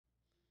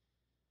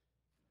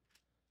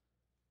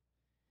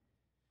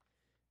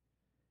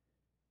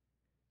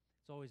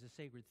always a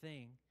sacred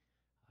thing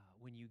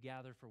when you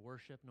gather for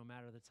worship, no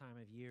matter the time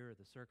of year or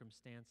the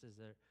circumstances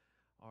that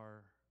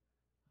are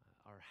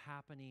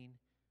happening,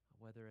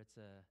 whether it's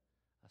a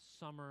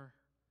summer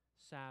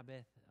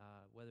Sabbath,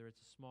 whether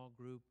it's a small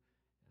group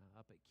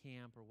up at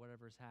camp or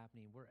whatever is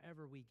happening,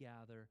 wherever we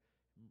gather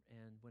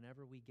and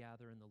whenever we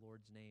gather in the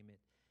Lord's name,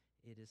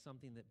 it is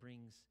something that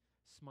brings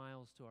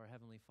smiles to our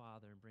Heavenly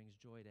Father and brings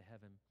joy to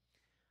heaven.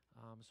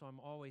 So I'm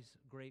always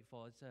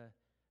grateful.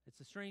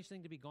 It's a strange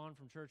thing to be gone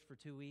from church for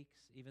 2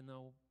 weeks, even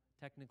though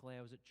technically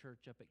I was at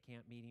church up at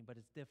camp meeting, but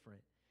it's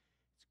different.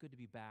 It's good to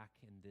be back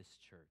in this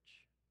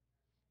church.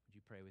 Would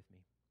you pray with me?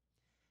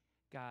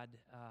 God,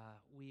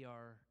 we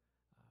are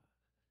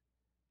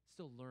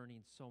still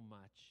learning so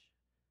much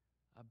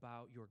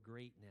about your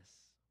greatness,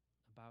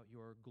 about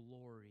your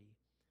glory,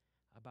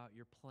 about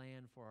your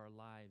plan for our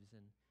lives.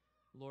 And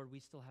Lord, we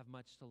still have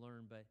much to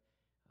learn, but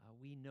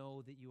we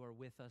know that you are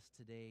with us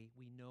today.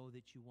 We know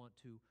that you want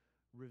to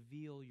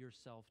reveal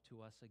yourself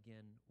to us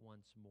again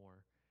once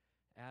more.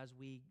 As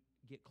we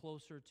get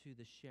closer to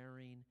the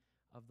sharing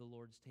of the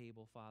Lord's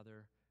table,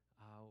 Father,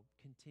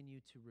 continue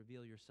to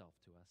reveal yourself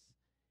to us.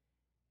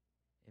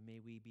 And may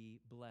we be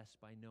blessed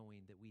by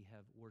knowing that we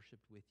have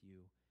worshiped with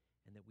you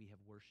and that we have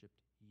worshiped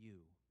you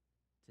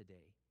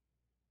today.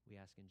 We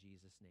ask in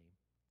Jesus' name,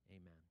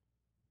 amen.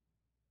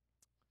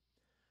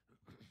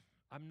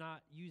 I'm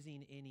not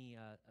using any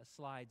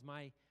slides.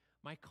 My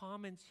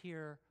comments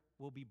here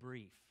will be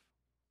brief.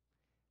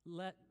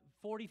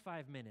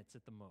 45 minutes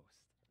at the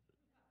most.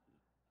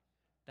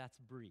 That's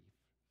brief.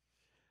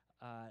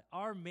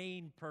 Our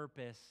main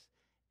purpose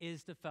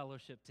is to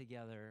fellowship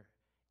together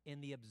in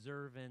the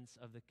observance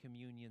of the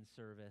communion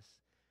service.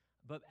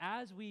 But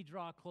as we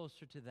draw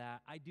closer to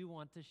that, I do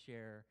want to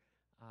share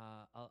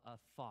a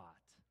thought.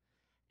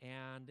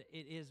 And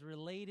it is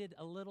related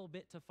a little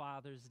bit to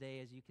Father's Day,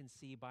 as you can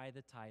see by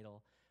the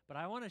title. But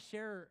I want to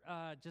share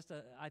I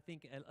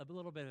think, a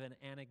little bit of an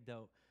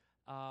anecdote.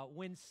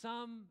 When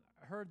some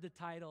heard the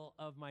title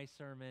of my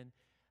sermon,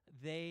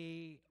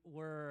 they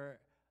were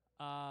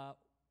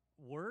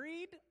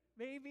worried,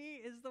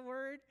 maybe is the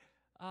word.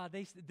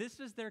 This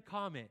was their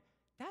comment.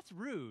 That's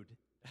rude.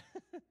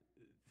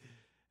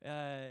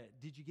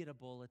 Did you get a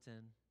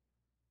bulletin?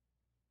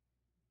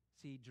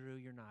 See, Drew,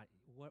 you're not.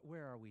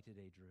 Where are we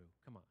today, Drew?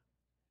 Come on.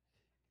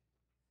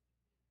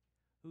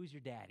 Who's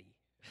your daddy?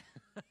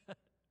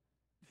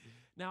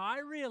 Now, I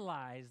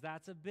realize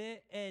that's a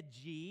bit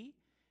edgy.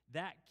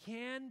 That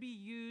can be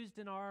used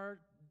in our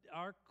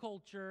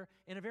culture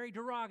in a very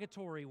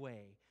derogatory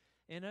way,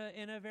 in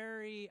a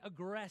very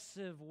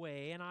aggressive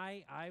way. And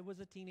I was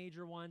a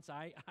teenager once.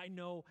 I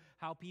know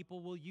how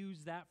people will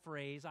use that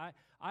phrase.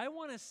 I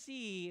want to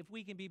see if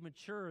we can be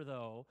mature,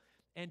 though,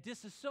 and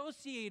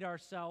disassociate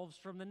ourselves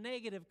from the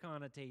negative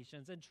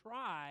connotations and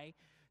try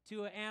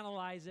to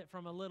analyze it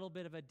from a little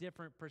bit of a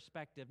different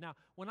perspective. Now,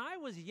 when I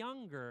was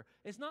younger,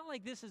 it's not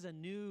like this is a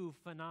new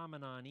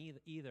phenomenon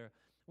either.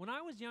 When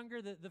I was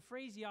younger, the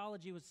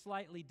phraseology was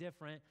slightly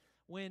different.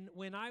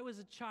 When I was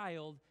a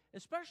child,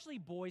 especially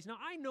boys, now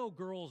I know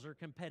girls are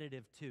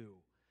competitive too,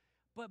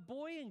 but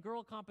boy and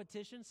girl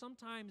competition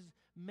sometimes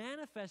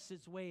manifests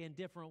its way in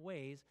different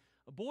ways.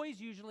 Boys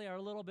usually are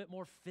a little bit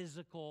more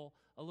physical,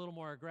 a little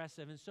more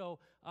aggressive. And so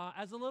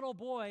as a little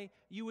boy,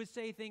 you would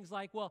say things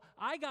like, well,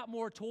 I got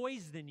more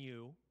toys than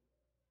you.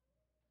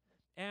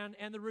 And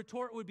the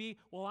retort would be,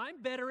 well,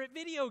 I'm better at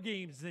video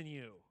games than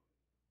you.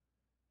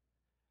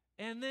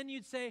 And then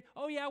you'd say,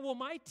 oh yeah, well,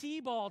 my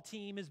t-ball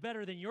team is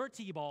better than your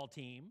t-ball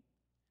team.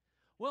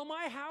 Well,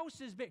 my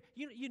house is big.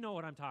 You know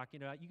what I'm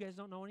talking about. You guys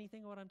don't know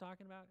anything about what I'm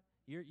talking about?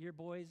 Your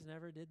boys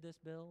never did this,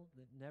 Bill?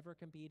 Never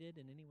competed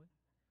in any way?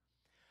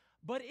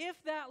 But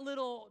if that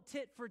little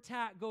tit for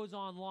tat goes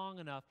on long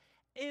enough,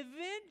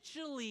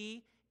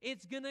 eventually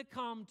it's going to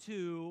come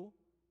to,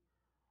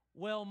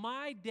 well,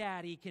 my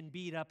daddy can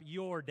beat up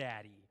your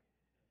daddy.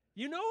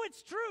 You know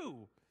it's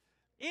true.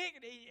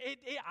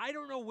 I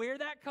don't know where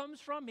that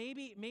comes from.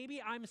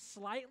 Maybe I'm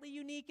slightly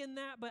unique in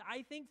that, but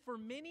I think for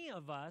many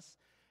of us,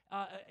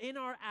 in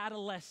our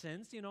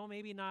adolescence,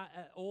 maybe not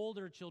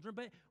older children,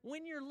 but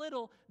when you're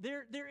little,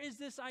 there is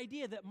this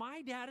idea that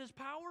my dad is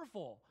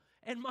powerful.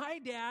 And my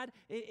dad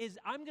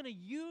I'm going to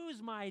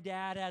use my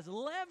dad as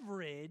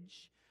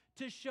leverage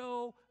to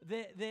show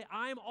that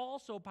I'm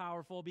also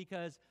powerful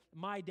because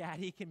my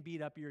daddy can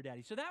beat up your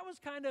daddy. So that was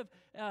kind of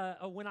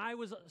when I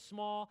was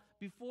small,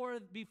 before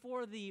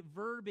the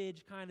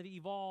verbiage kind of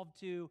evolved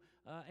to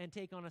and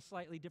take on a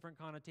slightly different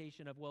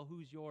connotation of, well,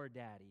 who's your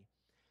daddy?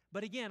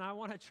 But again, I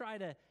want to try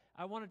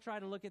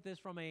to look at this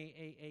from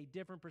a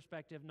different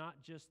perspective, not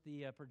just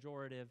the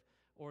pejorative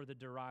or the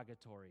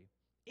derogatory.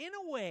 In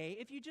a way,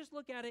 if you just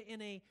look at it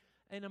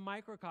in a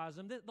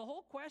microcosm, the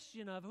whole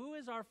question of who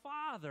is our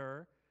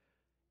Father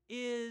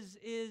is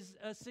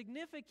a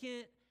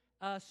significant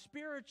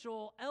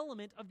spiritual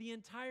element of the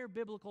entire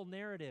biblical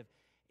narrative.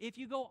 If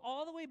you go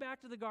all the way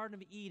back to the Garden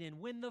of Eden,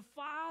 when the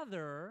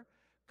Father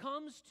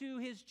comes to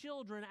his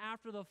children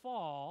after the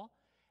fall,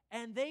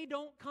 and they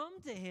don't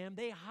come to him,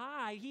 they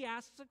hide, he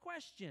asks a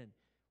question.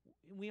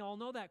 We all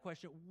know that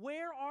question.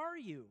 Where are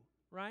you?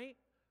 right?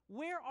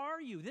 Where are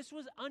you? This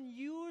was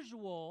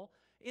unusual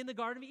in the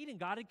Garden of Eden.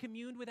 God had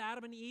communed with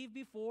Adam and Eve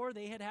before.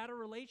 They had a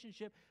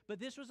relationship, but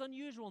this was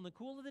unusual. In the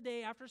cool of the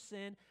day after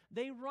sin,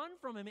 they run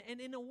from him. And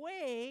in a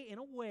way,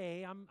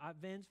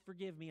 Vince,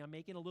 forgive me, I'm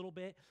making a little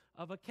bit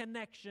of a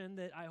connection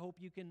that I hope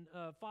you can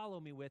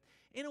follow me with.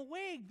 In a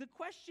way, the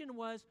question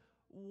was,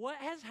 what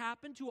has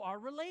happened to our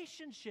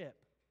relationship?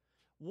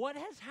 What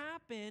has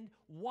happened?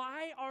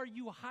 Why are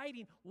you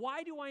hiding?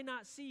 Why do I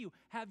not see you?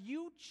 Have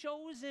you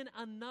chosen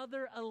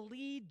another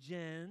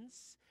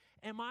allegiance?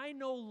 Am I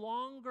no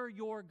longer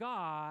your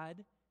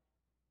God?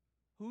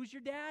 Who's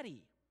your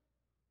daddy?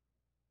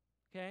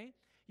 Okay?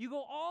 You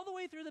go all the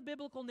way through the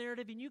biblical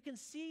narrative, and you can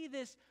see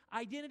this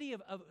identity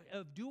of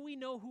do we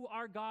know who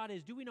our God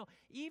is? Do we know?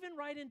 Even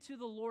right into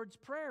the Lord's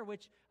Prayer,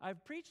 which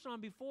I've preached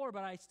on before,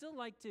 but I still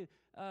like to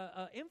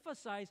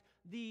emphasize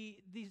the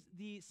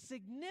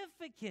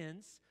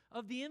significance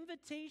of the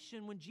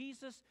invitation when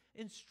Jesus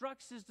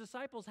instructs his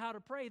disciples how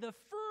to pray. The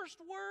first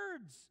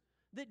words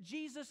that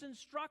Jesus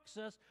instructs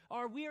us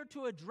are we are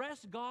to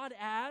address God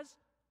as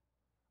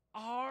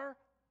our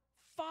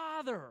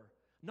Father.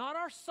 Not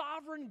our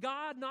sovereign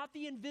God, not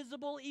the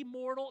invisible,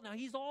 immortal. Now,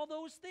 he's all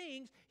those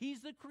things.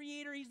 He's the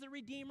creator, he's the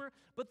redeemer.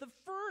 But the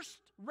first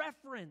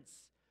reference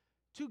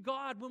to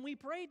God when we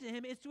pray to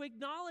him is to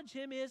acknowledge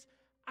him as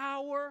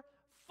our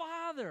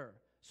Father.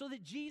 So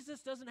that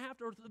Jesus doesn't have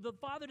to, or the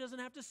Father doesn't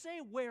have to say,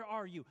 where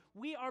are you?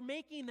 We are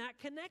making that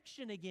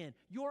connection again.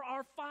 You're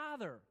our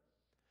Father.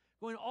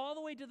 Going all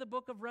the way to the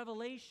book of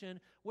Revelation,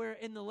 where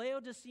in the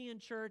Laodicean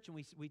church,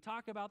 and we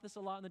talk about this a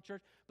lot in the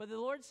church, but the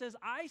Lord says,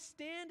 I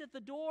stand at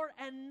the door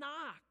and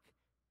knock,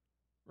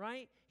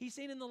 right? He's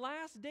saying in the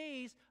last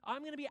days, I'm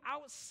going to be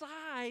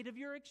outside of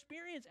your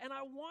experience, and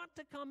I want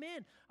to come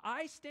in.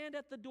 I stand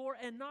at the door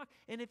and knock,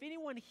 and if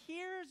anyone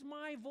hears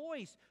my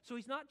voice, so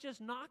he's not just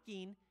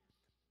knocking,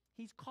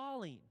 he's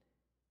calling.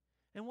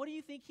 And what do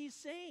you think he's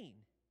saying?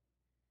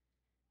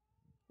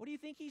 What do you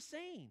think he's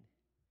saying?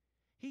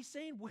 He's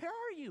saying, where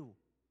are you?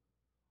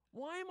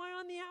 Why am I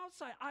on the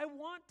outside? I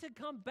want to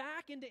come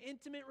back into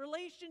intimate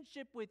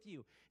relationship with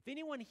you. If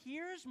anyone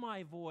hears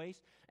my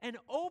voice and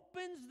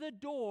opens the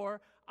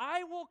door,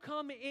 I will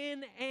come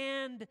in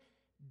and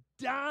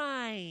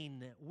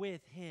dine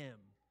with him,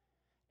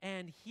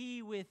 and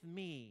he with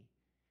me,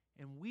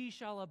 and we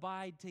shall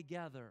abide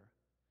together.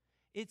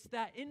 It's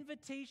that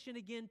invitation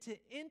again to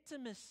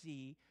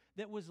intimacy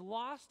that was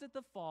lost at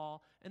the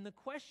fall, and the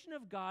question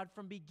of God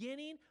from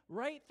beginning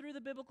right through the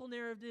biblical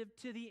narrative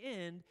to the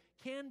end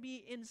can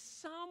be in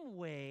some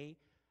way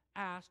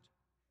asked,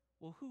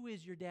 well, who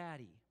is your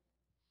daddy?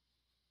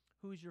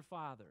 Who's your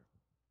father?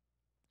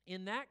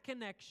 In that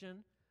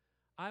connection,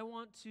 I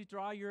want to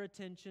draw your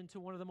attention to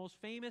one of the most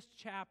famous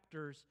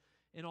chapters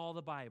in all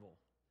the Bible,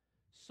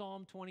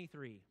 Psalm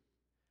 23.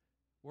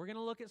 We're going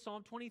to look at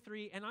Psalm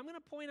 23, and I'm going to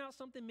point out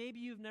something maybe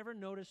you've never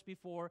noticed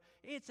before.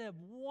 It's a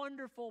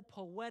wonderful,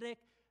 poetic,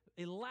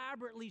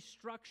 elaborately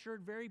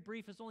structured, very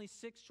brief. It's only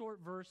 6 short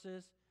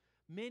verses.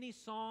 Many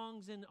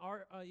songs and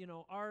art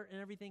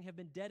and everything have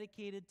been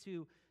dedicated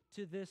to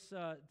this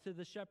to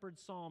the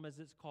shepherd's psalm, as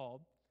it's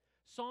called.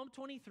 Psalm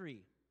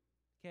 23.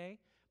 Okay,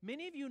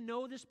 many of you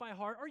know this by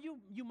heart, or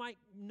you might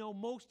know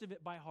most of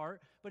it by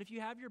heart. But if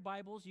you have your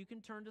Bibles, you can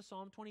turn to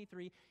Psalm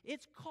 23.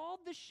 It's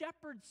called the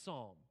shepherd's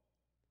psalm.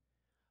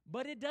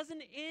 But it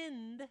doesn't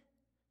end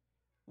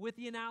with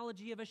the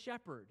analogy of a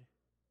shepherd.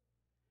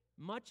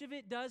 Much of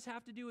it does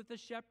have to do with the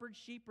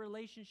shepherd-sheep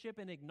relationship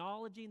and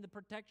acknowledging the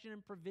protection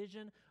and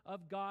provision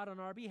of God on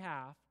our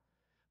behalf.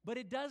 But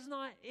it does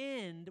not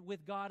end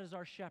with God as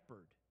our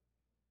shepherd.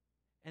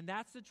 And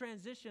that's the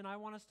transition I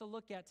want us to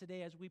look at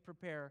today as we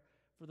prepare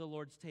for the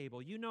Lord's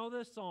table. You know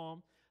the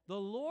psalm, the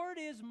Lord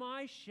is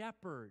my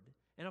shepherd.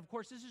 And of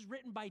course, this is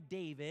written by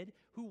David,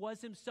 who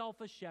was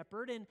himself a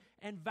shepherd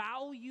and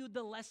valued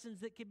the lessons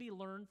that could be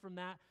learned from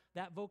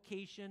that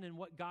vocation and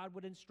what God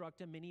would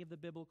instruct him. Many of the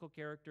biblical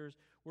characters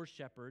were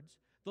shepherds.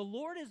 The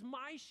Lord is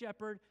my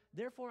shepherd,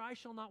 therefore I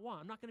shall not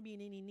want. I'm not going to be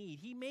in any need.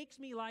 He makes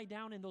me lie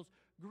down in those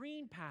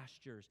green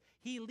pastures.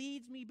 He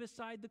leads me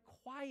beside the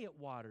quiet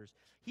waters.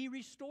 He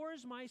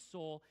restores my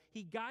soul.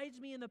 He guides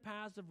me in the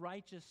paths of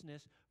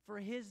righteousness for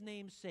his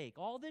name's sake.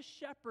 All this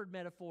shepherd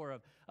metaphor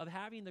of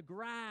having the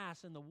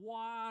grass and the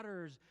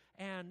waters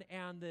and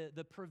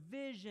the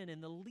provision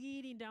and the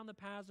leading down the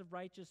paths of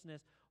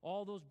righteousness,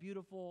 all those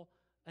beautiful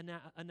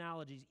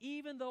analogies.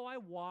 Even though I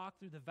walk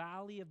through the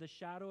valley of the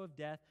shadow of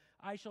death,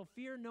 I shall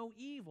fear no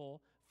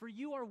evil, for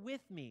you are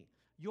with me.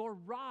 Your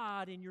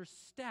rod and your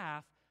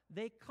staff,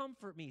 they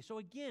comfort me. So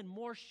again,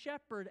 more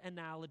shepherd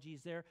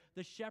analogies there.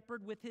 The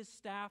shepherd with his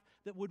staff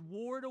that would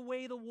ward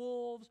away the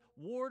wolves,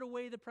 ward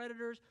away the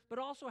predators, but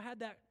also had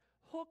that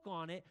hook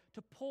on it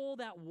to pull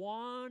that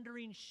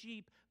wandering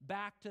sheep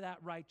back to that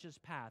righteous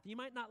path. You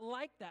might not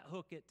like that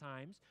hook at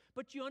times,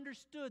 but you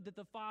understood that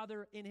the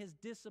Father in his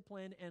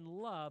discipline and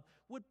love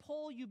would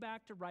pull you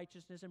back to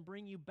righteousness and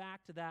bring you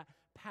back to that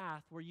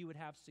path where you would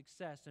have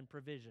success and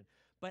provision.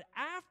 But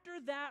after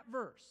that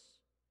verse,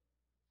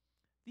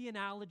 the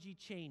analogy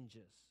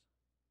changes.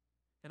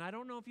 And I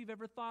don't know if you've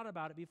ever thought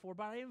about it before,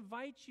 but I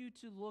invite you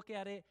to look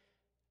at it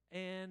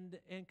and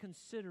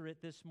consider it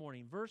this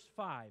morning. Verse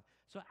 5.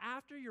 So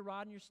after your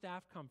rod and your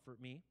staff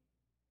comfort me,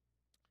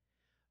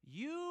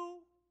 you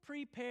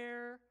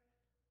prepare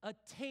a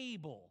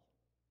table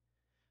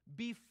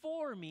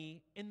before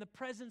me in the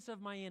presence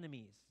of my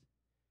enemies.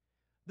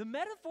 The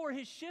metaphor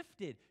has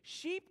shifted.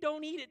 Sheep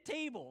don't eat at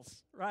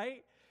tables,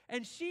 right?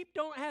 And sheep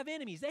don't have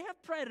enemies. They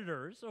have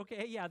predators,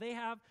 okay? Yeah, they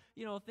have,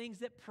 things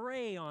that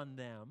prey on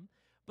them.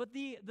 But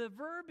the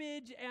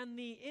verbiage and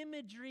the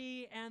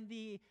imagery and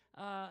the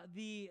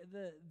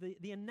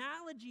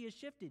analogy has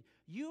shifted.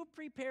 You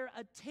prepare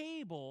a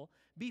table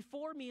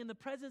before me in the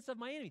presence of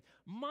my enemies.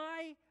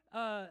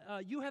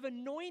 You have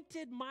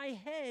anointed my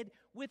head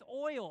with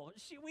oil.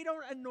 We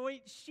don't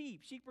anoint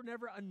sheep. Sheep are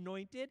never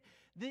anointed.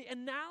 The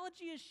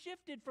analogy is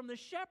shifted from the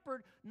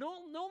shepherd, no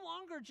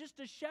longer just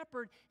a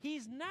shepherd.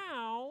 He's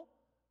now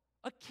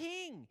a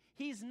king.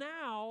 He's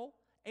now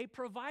a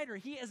provider.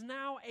 He is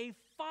now a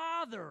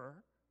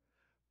father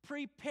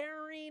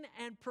preparing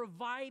and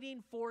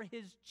providing for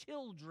his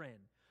children.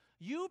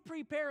 You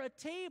prepare a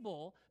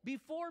table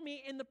before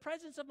me in the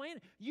presence of my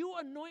enemy. You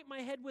anoint my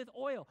head with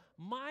oil.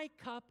 My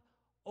cup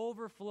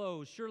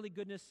overflows. Surely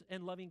goodness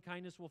and loving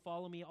kindness will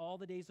follow me all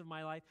the days of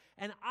my life,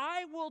 and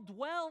I will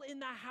dwell in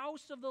the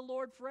house of the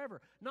Lord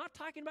forever. Not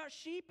talking about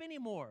sheep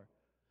anymore.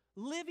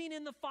 Living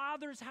in the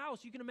Father's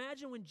house. You can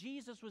imagine when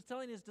Jesus was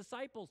telling his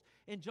disciples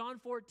in John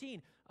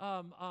 14,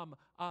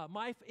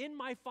 in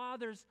my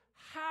Father's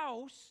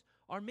house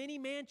are many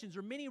mansions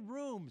or many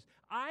rooms.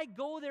 I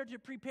go there to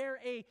prepare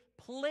a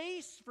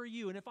place for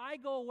you. And if I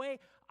go away,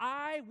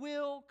 I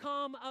will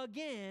come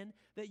again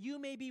that you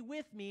may be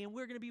with me, and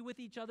we're going to be with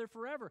each other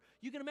forever.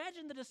 You can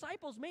imagine the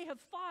disciples may have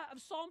thought of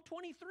Psalm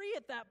 23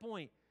 at that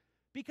point,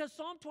 because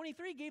Psalm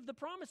 23 gave the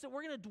promise that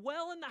we're going to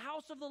dwell in the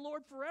house of the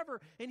Lord forever.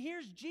 And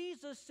here's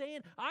Jesus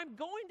saying, I'm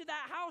going to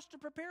that house to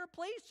prepare a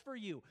place for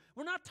you.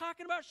 We're not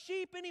talking about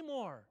sheep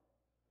anymore.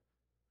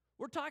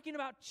 We're talking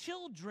about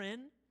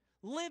children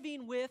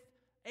living with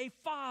a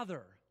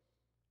father.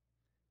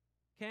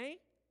 Okay?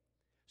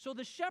 So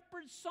the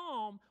shepherd's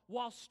psalm,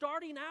 while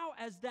starting out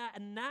as that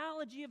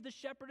analogy of the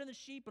shepherd and the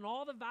sheep and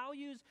all the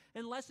values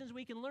and lessons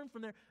we can learn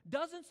from there,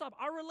 doesn't stop.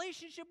 Our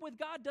relationship with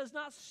God does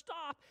not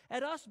stop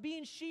at us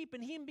being sheep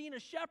and him being a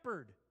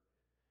shepherd.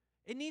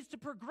 It needs to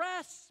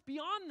progress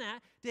beyond that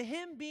to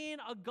him being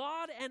a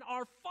God and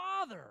our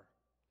Father.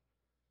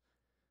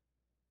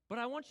 But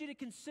I want you to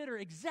consider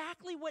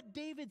exactly what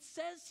David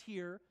says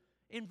here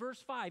in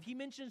verse 5. He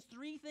mentions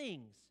three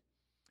things.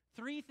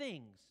 Three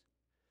things.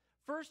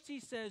 First, he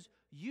says,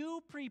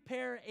 you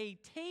prepare a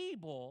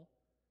table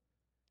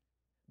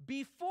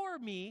before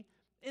me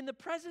in the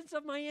presence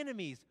of my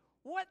enemies.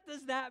 What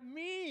does that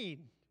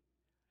mean?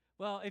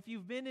 Well, if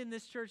you've been in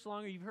this church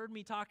longer, you've heard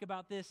me talk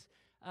about this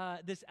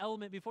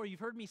element before. You've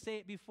heard me say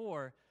it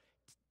before.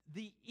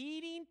 The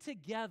eating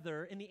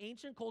together in the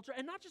ancient culture,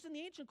 and not just in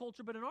the ancient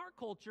culture, but in our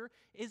culture,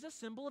 is a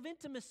symbol of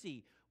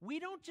intimacy. We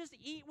don't just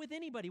eat with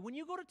anybody. When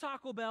you go to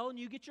Taco Bell and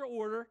you get your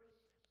order,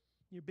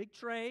 your big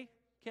tray,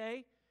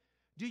 okay?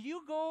 Do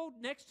you go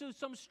next to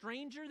some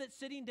stranger that's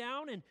sitting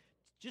down and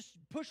just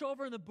push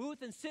over in the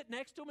booth and sit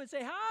next to him and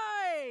say,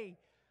 hi,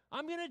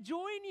 I'm going to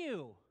join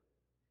you?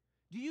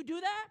 Do you do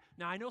that?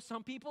 Now, I know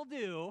some people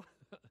do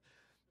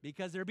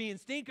because they're being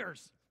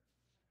stinkers.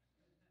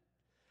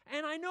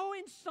 And I know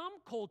in some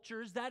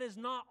cultures that is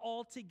not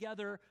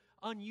altogether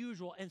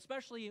unusual, and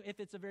especially if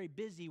it's a very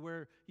busy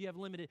where you have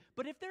limited.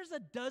 But if there's a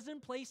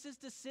dozen places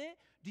to sit,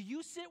 do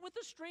you sit with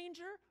a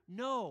stranger?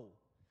 No.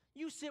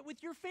 You sit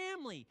with your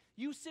family.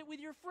 You sit with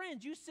your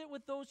friends. You sit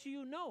with those who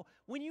you know.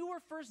 When you were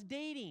first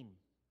dating,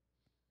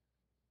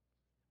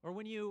 or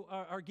when you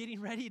are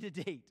getting ready to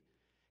date,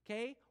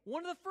 okay,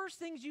 one of the first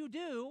things you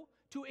do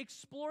to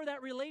explore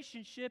that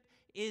relationship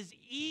is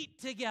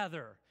eat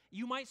together.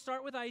 You might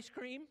start with ice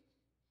cream.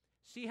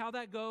 See how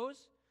that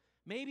goes?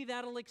 Maybe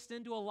that'll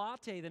extend to a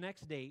latte the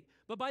next date.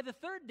 But by the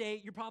third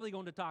date, you're probably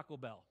going to Taco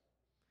Bell.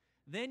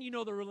 Then you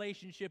know the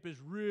relationship is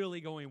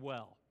really going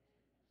well.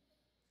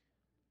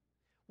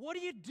 What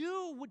do you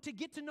do to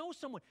get to know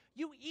someone?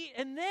 You eat,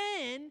 and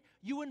then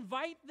you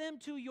invite them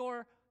to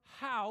your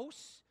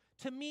house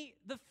to meet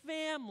the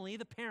family,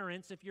 the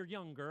parents if you're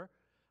younger,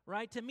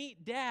 right? To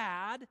meet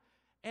dad.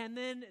 And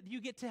then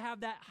you get to have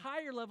that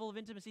higher level of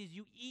intimacy as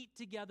you eat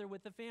together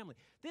with the family.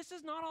 This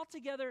is not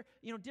altogether,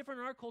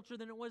 different in our culture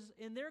than it was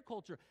in their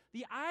culture.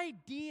 The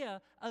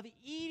idea of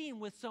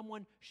eating with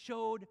someone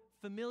showed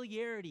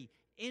familiarity,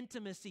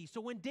 intimacy. So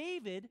when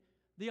David,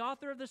 the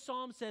author of the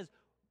Psalm, says,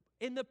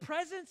 in the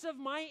presence of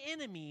my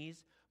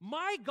enemies,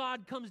 my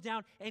God comes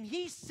down and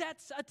he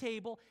sets a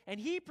table and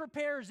he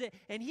prepares it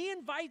and he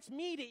invites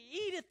me to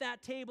eat at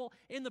that table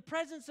in the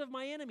presence of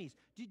my enemies.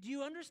 Do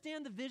you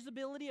understand the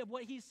visibility of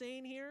what he's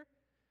saying here?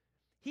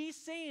 He's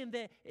saying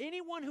that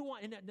anyone who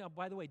wants, and now,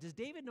 by the way, does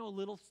David know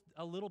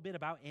a little bit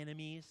about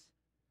enemies?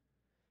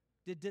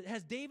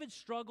 Has David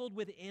struggled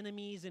with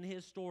enemies in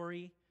his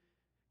story?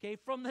 Okay,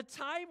 from the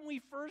time we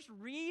first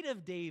read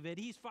of David,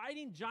 he's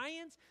fighting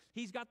giants.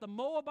 He's got the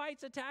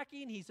Moabites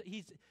attacking.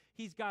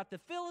 He's got the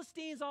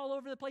Philistines all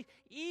over the place.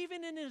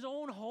 Even in his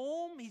own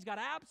home, he's got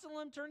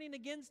Absalom turning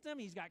against him.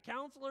 He's got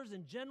counselors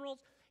and generals.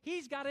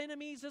 He's got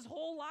enemies his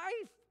whole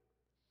life.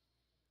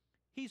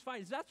 He's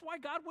fighting. That's why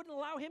God wouldn't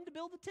allow him to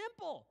build the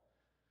temple.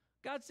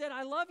 God said,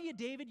 I love you,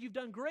 David. You've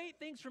done great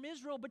things from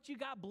Israel, but you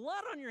got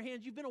blood on your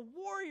hands. You've been a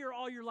warrior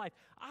all your life.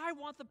 I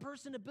want the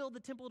person to build the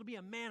temple to be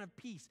a man of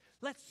peace.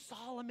 Let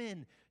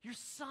Solomon, your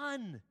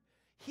son,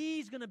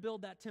 he's going to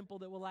build that temple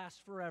that will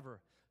last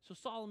forever. So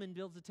Solomon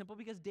builds the temple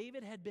because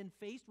David had been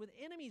faced with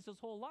enemies his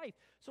whole life.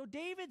 So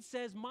David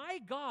says, my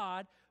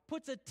God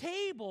puts a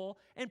table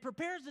and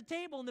prepares the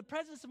table in the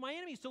presence of my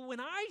enemies. So when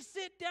I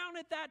sit down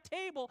at that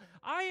table,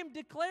 I am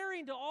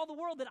declaring to all the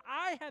world that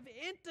I have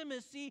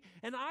intimacy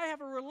and I have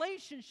a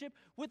relationship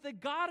with the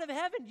God of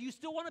heaven. Do you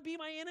still want to be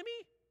my enemy?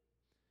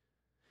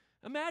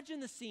 Imagine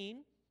the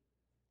scene.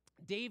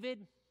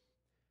 David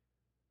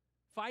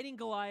fighting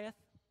Goliath.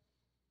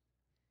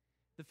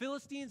 The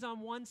Philistines on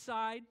one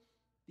side,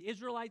 the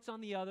Israelites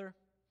on the other.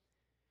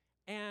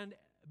 And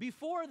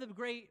before the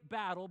great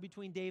battle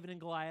between David and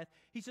Goliath,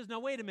 he says, now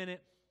wait a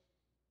minute.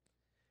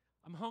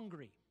 I'm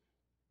hungry.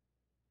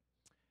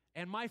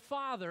 And my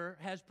father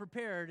has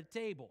prepared a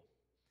table.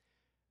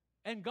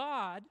 And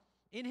God,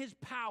 in his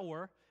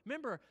power,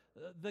 remember,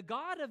 the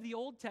God of the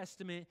Old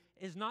Testament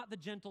is not the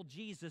gentle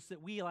Jesus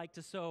that we like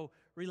to so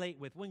relate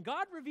with. When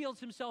God reveals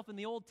himself in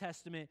the Old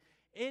Testament,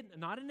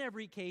 not in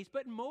every case,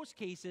 but in most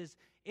cases,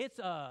 it's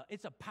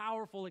a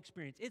powerful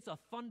experience. It's a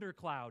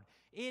thundercloud.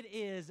 It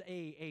is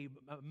a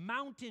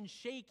mountain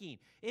shaking.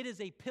 It is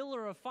a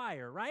pillar of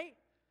fire, right?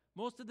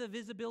 Most of the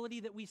visibility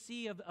that we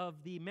see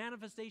of the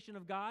manifestation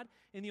of God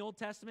in the Old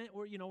Testament,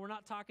 we're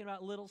not talking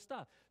about little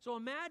stuff. So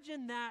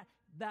imagine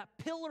that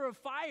pillar of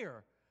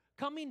fire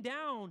coming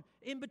down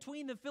in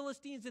between the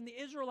Philistines and the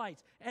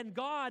Israelites. And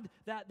God,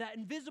 that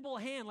invisible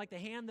hand, like the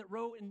hand that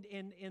wrote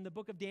in the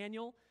book of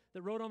Daniel,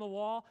 that wrote on the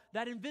wall,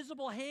 that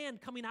invisible hand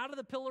coming out of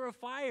the pillar of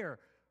fire,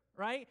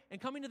 right? And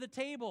coming to the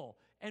table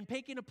and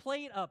picking a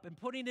plate up and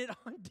putting it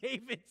on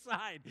David's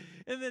side.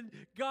 And then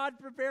God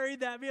preparing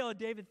that meal. And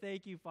David,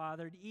 thank you,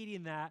 Father, and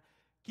eating that.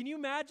 Can you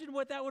imagine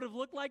what that would have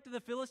looked like to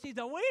the Philistines?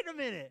 Now, wait a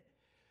minute.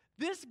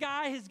 This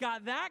guy has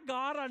got that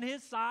God on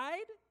his side?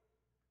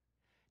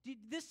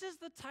 This is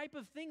the type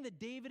of thing that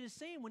David is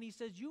saying when he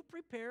says, you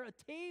prepare a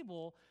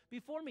table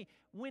before me.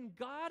 When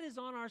God is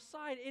on our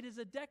side, it is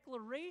a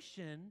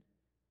declaration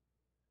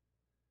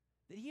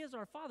that he is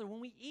our Father. When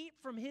we eat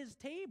from his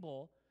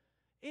table,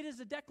 it is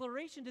a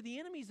declaration to the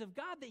enemies of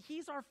God that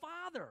he's our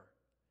Father,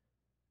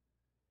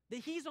 that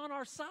he's on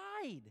our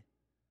side.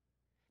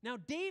 Now,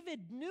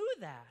 David knew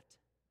that,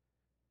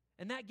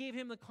 and that gave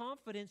him the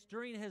confidence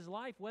during his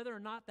life, whether or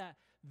not that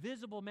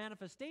visible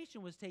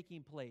manifestation was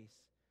taking place.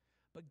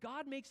 But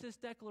God makes this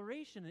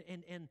declaration,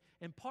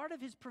 and part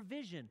of his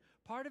provision,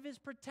 part of his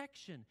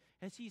protection,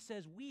 as he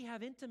says, we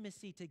have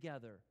intimacy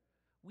together.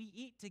 We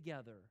eat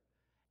together.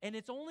 And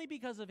it's only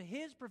because of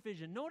his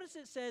provision. Notice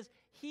it says,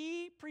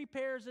 he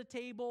prepares a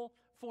table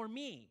for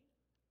me.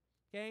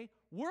 Okay?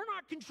 We're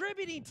not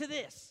contributing to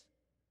this.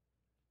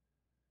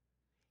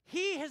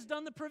 He has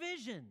done the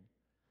provision.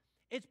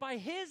 It's by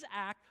his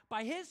act,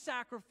 by his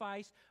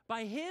sacrifice,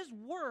 by his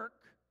work,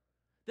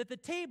 that the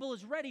table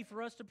is ready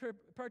for us to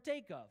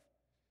partake of.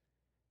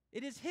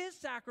 It is his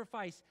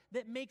sacrifice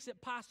that makes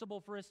it possible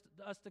for us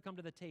to come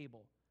to the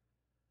table.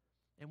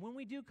 And when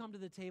we do come to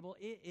the table,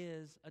 it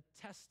is a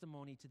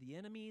testimony to the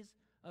enemies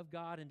of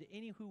God and to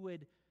any who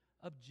would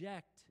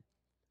object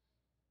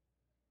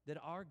that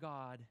our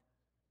God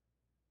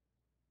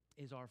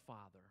is our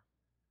Father.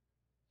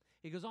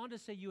 It goes on to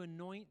say, you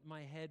anoint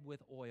my head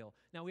with oil.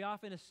 Now, we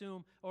often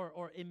assume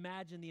or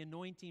imagine the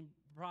anointing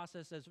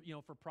process as,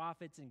 for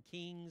prophets and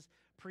kings,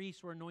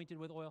 priests were anointed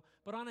with oil.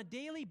 But on a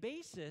daily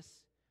basis,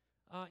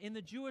 in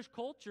the Jewish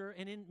culture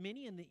and in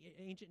many in the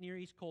ancient Near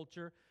East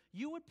culture,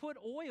 you would put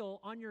oil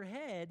on your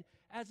head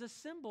as a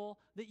symbol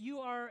that you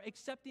are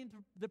accepting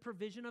the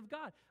provision of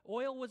God.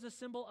 Oil was a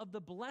symbol of the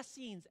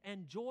blessings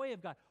and joy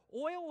of God.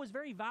 Oil was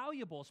very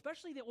valuable,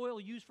 especially the oil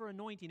used for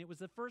anointing. It was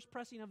the first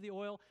pressing of the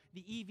oil,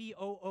 the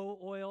EVOO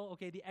oil,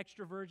 the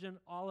extra virgin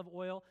olive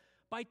oil.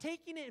 By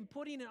taking it and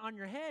putting it on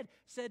your head,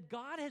 said,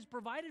 God has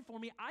provided for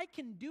me. I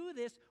can do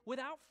this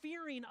without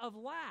fearing of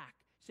lack.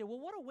 Say, well,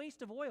 what a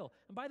waste of oil.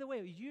 And by the way,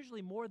 it was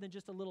usually more than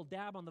just a little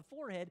dab on the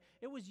forehead.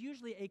 It was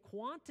usually a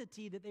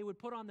quantity that they would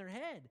put on their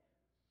head.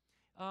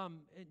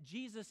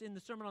 Jesus, in the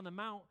Sermon on the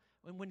Mount,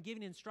 when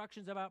giving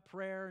instructions about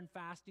prayer and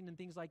fasting and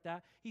things like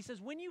that, he says,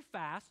 when you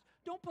fast,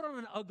 don't put on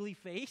an ugly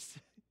face.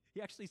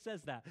 He actually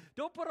says that.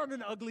 Don't put on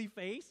an ugly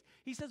face.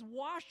 He says,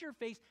 wash your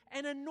face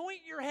and anoint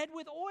your head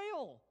with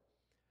oil.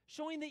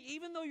 showing that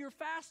even though you're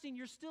fasting,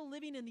 you're still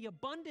living in the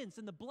abundance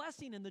and the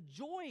blessing and the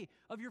joy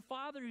of your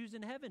Father who's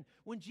in heaven.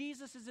 When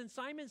Jesus is in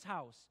Simon's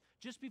house,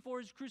 just before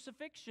his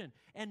crucifixion,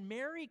 and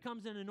Mary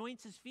comes and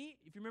anoints his feet,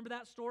 if you remember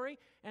that story,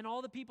 and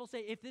all the people say,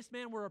 if this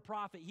man were a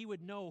prophet, he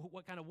would know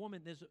what kind of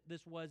woman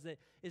this was that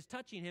is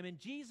touching him. And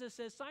Jesus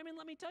says, Simon,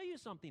 let me tell you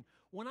something.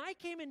 When I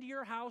came into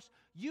your house,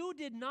 you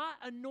did not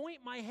anoint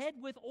my head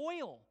with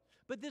oil,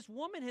 but this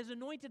woman has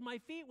anointed my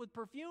feet with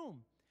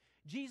perfume.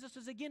 Jesus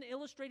is again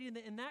illustrating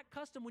that in that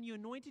custom, when you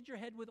anointed your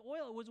head with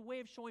oil, it was a way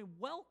of showing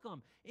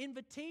welcome,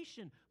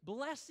 invitation,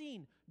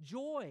 blessing,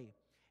 joy.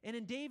 And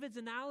in David's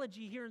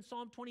analogy here in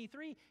Psalm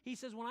 23, he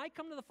says, when I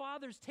come to the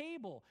Father's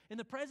table in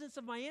the presence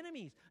of my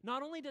enemies,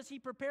 not only does he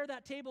prepare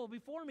that table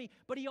before me,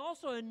 but he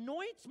also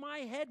anoints my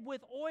head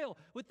with oil,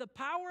 with the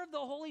power of the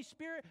Holy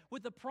Spirit,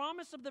 with the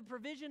promise of the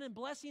provision and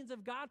blessings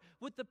of God,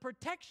 with the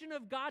protection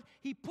of God.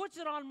 He puts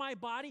it on my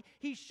body.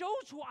 He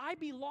shows who I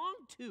belong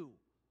to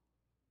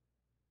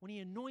when he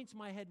anoints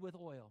my head with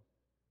oil.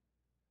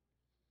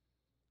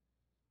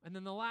 And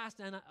then the last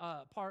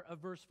part of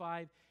verse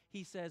 5,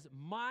 he says,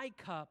 my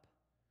cup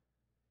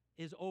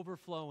is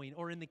overflowing,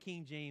 or in the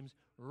King James,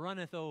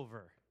 runneth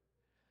over.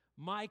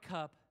 My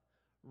cup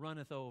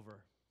runneth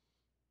over.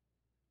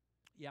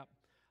 Yep.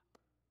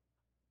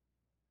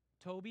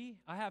 Toby,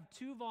 I have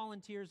 2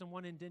 volunteers and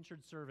 1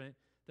 indentured servant.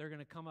 They're going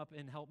to come up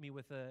and help me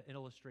with an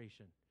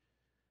illustration.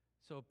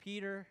 So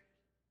Peter,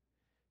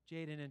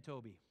 Jaden, and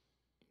Toby.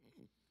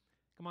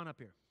 Come on up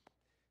here.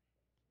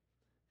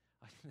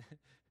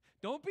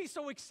 Don't be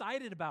so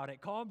excited about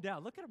it. Calm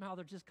down. Look at them, how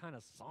they're just kind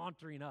of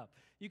sauntering up.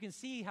 You can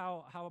see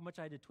how much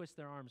I had to twist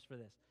their arms for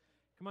this.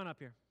 Come on up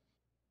here.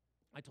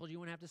 I told you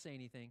wouldn't have to say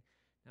anything.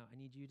 Now, I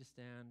need you to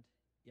stand.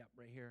 Yep,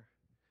 right here.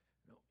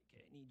 No,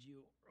 okay, I need you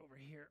over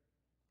here.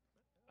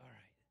 All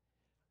right.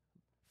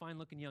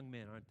 Fine-looking young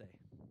men, aren't they?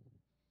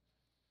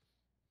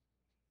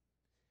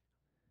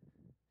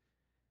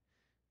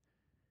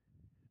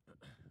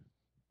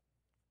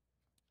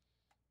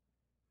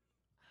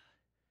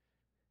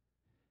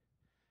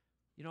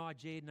 You know,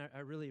 Jaden, I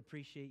really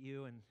appreciate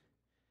you, and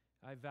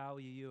I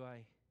value you.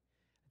 I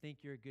think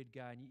you're a good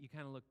guy, and you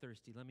kind of look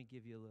thirsty. Let me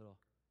give you a little.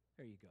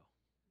 There you go.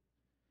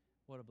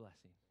 What a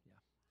blessing. Yeah.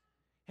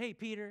 Hey,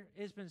 Peter,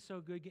 it's been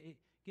so good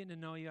getting to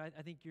know you. I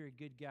think you're a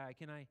good guy.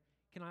 Can I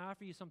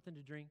offer you something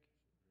to drink?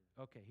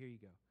 Okay, here you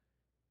go.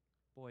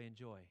 Boy,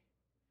 enjoy.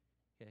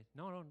 Okay.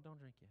 No, don't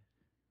drink yet.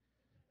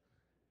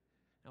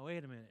 Now,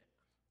 wait a minute.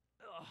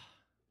 Ugh.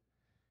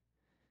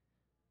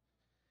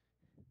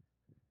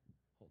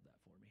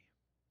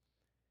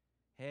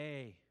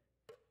 Hey,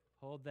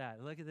 hold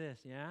that. Look at this,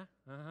 yeah?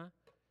 Uh-huh.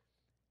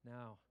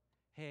 Now,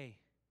 hey,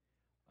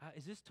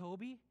 is this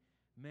Toby?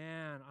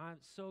 Man, I'm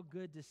so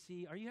good to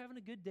see. Are you having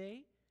a good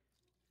day?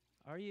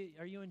 Are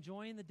you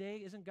enjoying the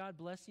day? Isn't God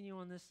blessing you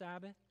on this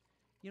Sabbath?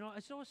 You know,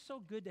 it's always so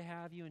good to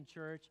have you in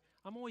church.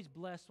 I'm always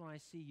blessed when I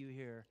see you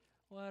here.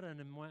 What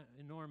an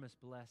enormous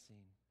blessing.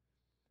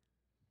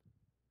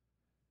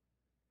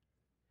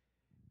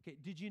 Okay,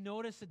 did you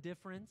notice a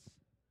difference?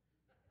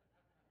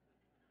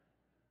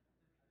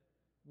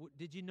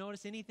 Did you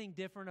notice anything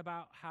different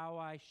about how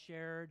I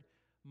shared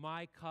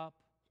my cup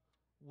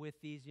with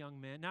these young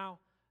men? Now,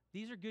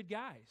 these are good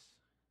guys.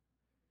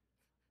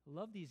 I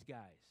love these guys.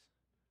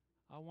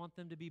 I want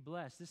them to be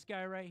blessed. This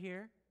guy right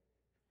here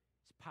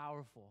is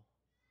powerful.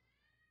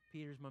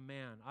 Peter's my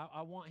man.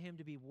 I want him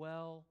to be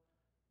well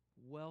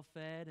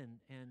fed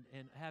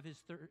and have his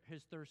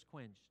thirst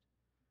quenched.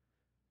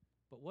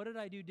 But what did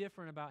I do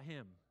different about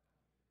him?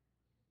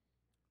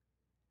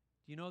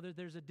 Do you know that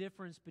there's a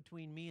difference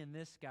between me and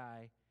this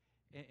guy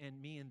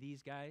and me and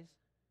these guys?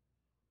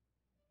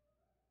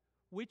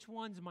 Which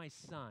one's my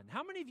son?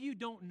 How many of you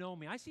don't know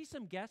me? I see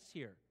some guests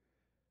here.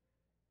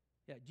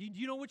 Yeah, do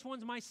you know which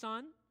one's my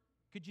son?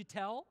 Could you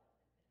tell?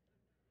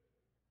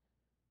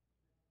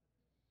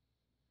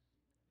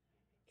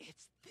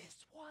 It's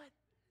this one.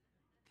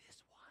 This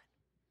one.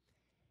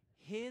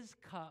 His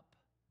cup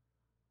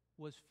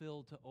was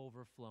filled to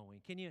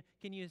overflowing. Can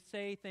you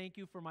say thank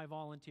you for my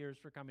volunteers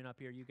for coming up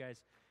here? You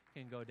guys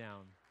can go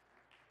down.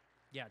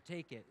 Yeah,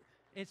 take it.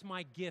 It's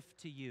my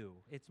gift to you.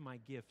 It's my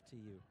gift to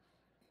you.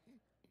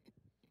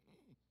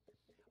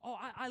 Oh,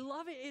 I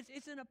love it.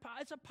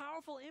 It's a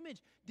powerful image.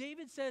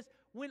 David says,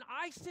 when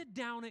I sit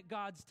down at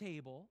God's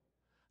table,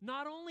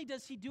 not only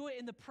does he do it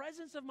in the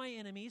presence of my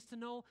enemies to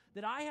know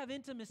that I have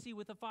intimacy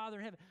with the Father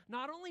in heaven,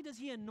 not only does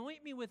he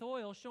anoint me with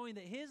oil, showing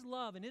that his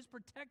love and his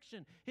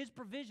protection, his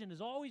provision is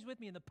always with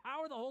me, and the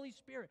power of the Holy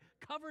Spirit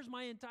covers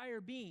my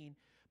entire being,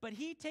 but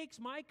he takes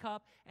my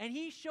cup and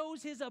he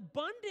shows his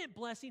abundant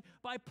blessing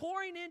by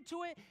pouring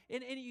into it.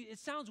 And it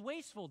sounds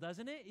wasteful,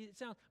 doesn't it? It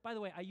sounds. By the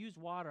way, I used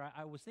water.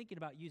 I was thinking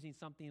about using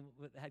something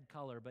that had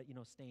color, but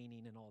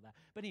staining and all that.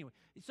 But anyway,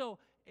 so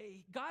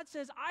God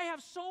says, I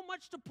have so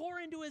much to pour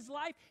into his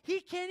life,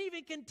 he can't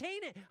even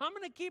contain it. I'm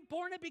going to keep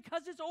pouring it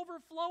because it's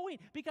overflowing,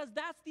 because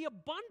that's the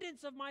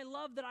abundance of my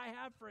love that I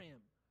have for him.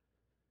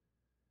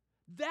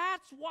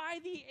 That's why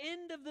the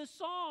end of the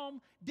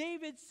psalm,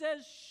 David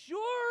says,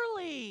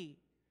 surely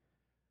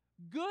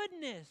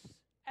goodness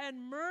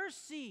and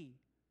mercy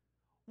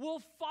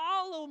will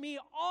follow me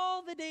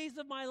all the days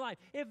of my life.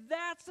 If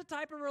that's the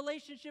type of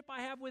relationship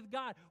I have with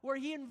God, where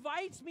He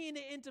invites me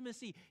into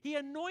intimacy, He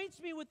anoints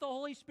me with the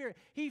Holy Spirit,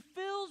 He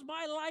fills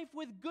my life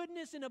with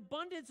goodness and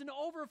abundance and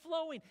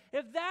overflowing.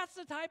 If that's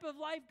the type of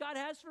life God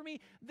has for me,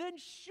 then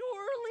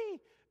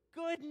surely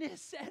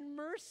goodness and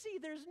mercy,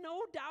 there's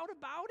no doubt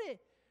about it,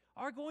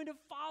 are going to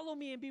follow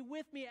me and be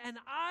with me, and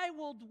I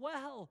will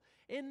dwell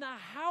in the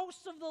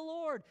house of the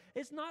Lord.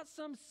 It's not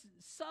some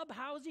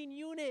sub-housing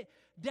unit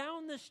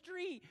down the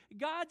street.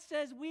 God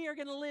says we are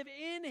going to live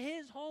in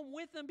His home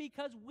with Him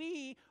because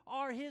we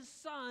are His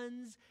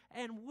sons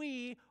and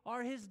we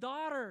are His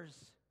daughters.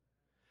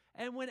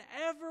 And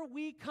whenever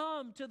we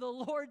come to the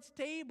Lord's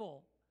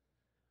table,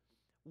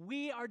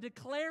 we are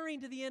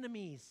declaring to the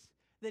enemies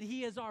that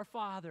He is our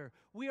Father.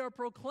 We are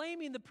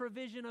proclaiming the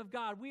provision of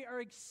God. We are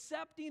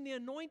accepting the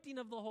anointing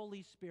of the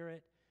Holy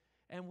Spirit,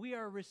 and we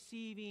are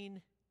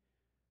receiving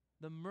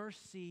the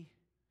mercy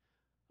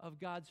of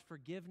God's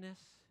forgiveness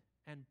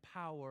and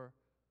power,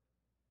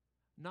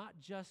 not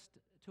just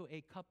to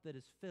a cup that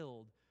is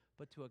filled,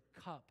 but to a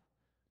cup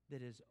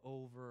that is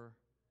overflowing.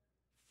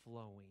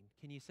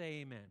 Can you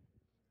say amen?